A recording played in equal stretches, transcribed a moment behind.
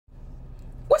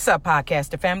What's up,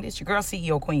 podcaster family? It's your girl,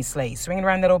 CEO Queen Slade, swinging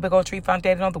around that old big old tree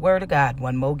founded on the word of God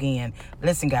one more again.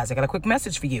 Listen, guys, I got a quick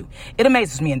message for you. It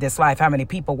amazes me in this life how many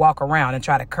people walk around and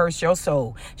try to curse your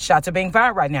soul. Shots are being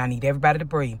fired right now. I need everybody to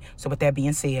breathe. So with that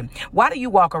being said, why do you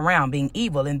walk around being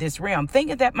evil in this realm,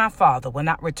 thinking that my Father will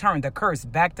not return the curse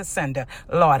back to sender?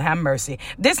 Lord, have mercy.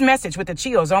 This message with the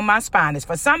chills on my spine is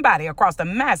for somebody across the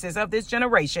masses of this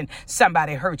generation.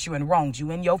 Somebody hurt you and wronged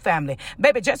you in your family.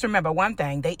 Baby, just remember one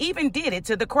thing. They even did it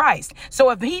to the Christ. So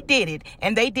if he did it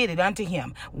and they did it unto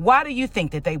him, why do you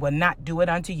think that they will not do it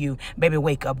unto you? Baby,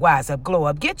 wake up, wise up, glow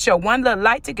up. Get your one little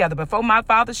light together before my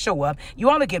Father show up.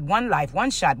 You only get one life, one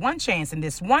shot, one chance in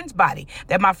this one body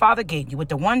that my Father gave you with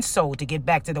the one soul to get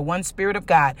back to the one Spirit of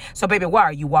God. So baby, why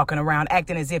are you walking around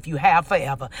acting as if you have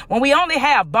forever when we only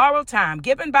have borrowed time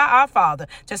given by our Father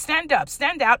to stand up,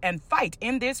 stand out, and fight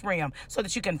in this realm so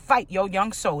that you can fight your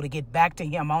young soul to get back to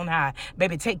him on high?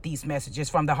 Baby, take these messages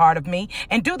from the heart of me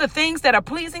and do the things that are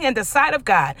pleasing in the sight of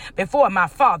God before my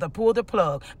Father pull the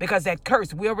plug, because that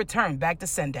curse will return back to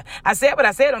sender. I said what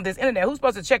I said on this internet. Who's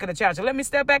supposed to check in the charger? Let me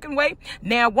step back and wait.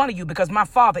 Now one of you, because my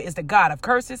Father is the God of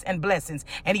curses and blessings,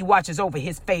 and he watches over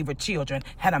his favorite children.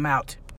 And I'm out.